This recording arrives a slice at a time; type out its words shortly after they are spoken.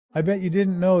I bet you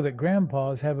didn't know that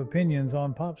grandpas have opinions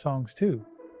on pop songs too.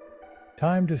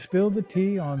 Time to spill the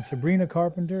tea on Sabrina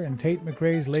Carpenter and Tate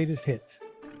McRae's latest hits.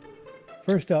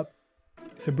 First up,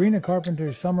 Sabrina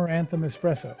Carpenter's summer anthem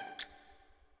Espresso.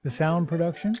 The sound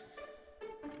production?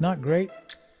 Not great.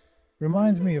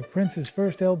 Reminds me of Prince's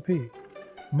first LP,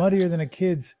 muddier than a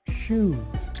kid's shoes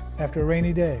after a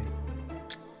rainy day.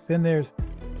 Then there's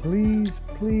Please,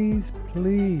 Please,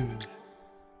 Please.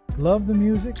 Love the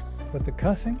music, but the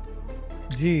cussing?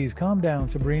 Geez, calm down,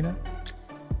 Sabrina.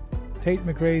 Tate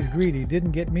McRae's Greedy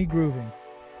didn't get me grooving.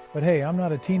 But hey, I'm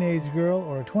not a teenage girl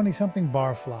or a 20-something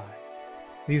barfly.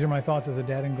 These are my thoughts as a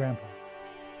dad and grandpa.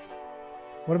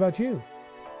 What about you?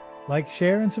 Like,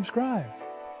 share, and subscribe.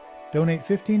 Donate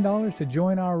 $15 to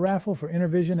join our raffle for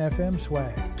Innervision FM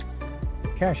swag.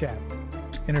 Cash App,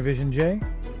 InnervisionJ.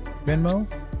 Venmo,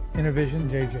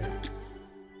 InnervisionJJ.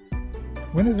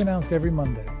 Winners announced every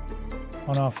Monday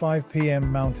on our 5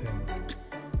 p.m. Mountain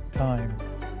Time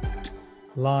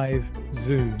live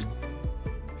Zoom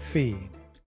feed.